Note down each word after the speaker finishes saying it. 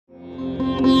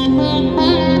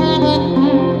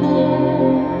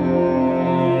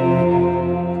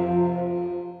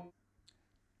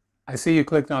I see you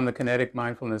clicked on the Kinetic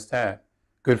Mindfulness tab.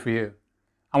 Good for you.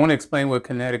 I want to explain what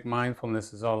Kinetic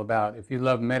Mindfulness is all about. If you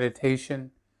love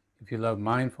meditation, if you love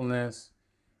mindfulness,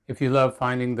 if you love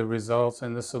finding the results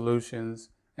and the solutions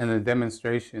and the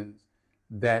demonstrations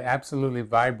that absolutely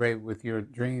vibrate with your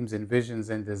dreams and visions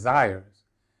and desires,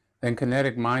 then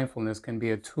Kinetic Mindfulness can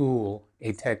be a tool,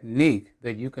 a technique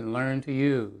that you can learn to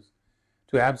use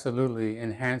to absolutely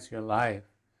enhance your life,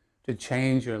 to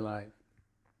change your life,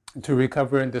 to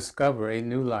recover and discover a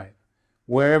new life.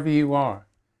 Wherever you are,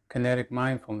 Kinetic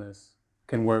Mindfulness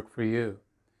can work for you.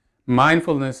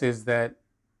 Mindfulness is that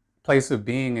place of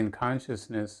being in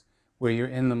consciousness where you're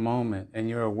in the moment and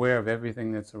you're aware of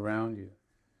everything that's around you.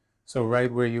 So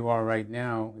right where you are right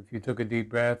now, if you took a deep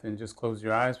breath and just closed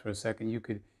your eyes for a second, you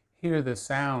could hear the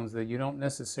sounds that you don't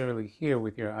necessarily hear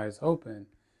with your eyes open.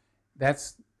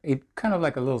 That's kind of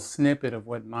like a little snippet of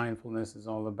what mindfulness is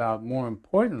all about. More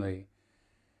importantly,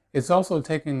 it's also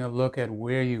taking a look at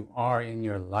where you are in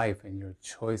your life and your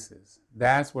choices.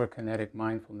 That's where kinetic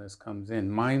mindfulness comes in.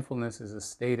 Mindfulness is a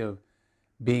state of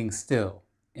being still,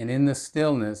 and in the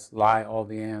stillness lie all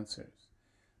the answers.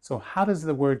 So how does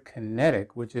the word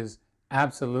kinetic, which is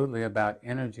absolutely about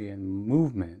energy and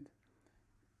movement,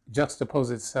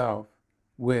 juxtapose itself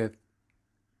with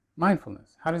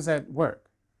mindfulness? How does that work?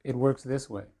 It works this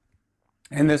way.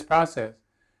 In this process,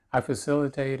 I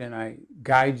facilitate and I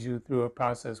guide you through a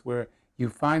process where you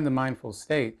find the mindful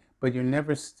state, but you're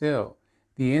never still.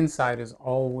 The inside is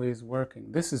always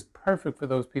working. This is perfect for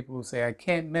those people who say, I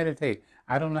can't meditate.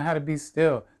 I don't know how to be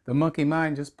still. The monkey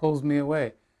mind just pulls me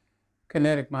away.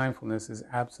 Kinetic mindfulness is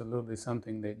absolutely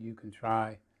something that you can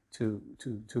try to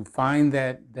find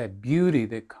that beauty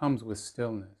that comes with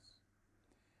stillness.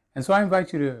 And so I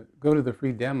invite you to go to the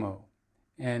free demo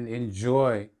and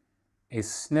enjoy a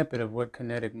snippet of what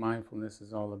kinetic mindfulness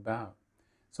is all about.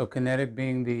 So kinetic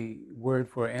being the word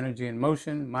for energy and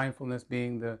motion, mindfulness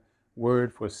being the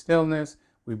word for stillness,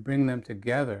 we bring them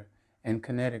together, and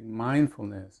kinetic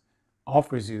mindfulness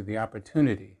offers you the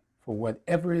opportunity for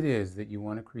whatever it is that you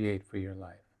want to create for your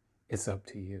life. It's up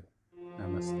to you.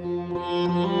 Namaste.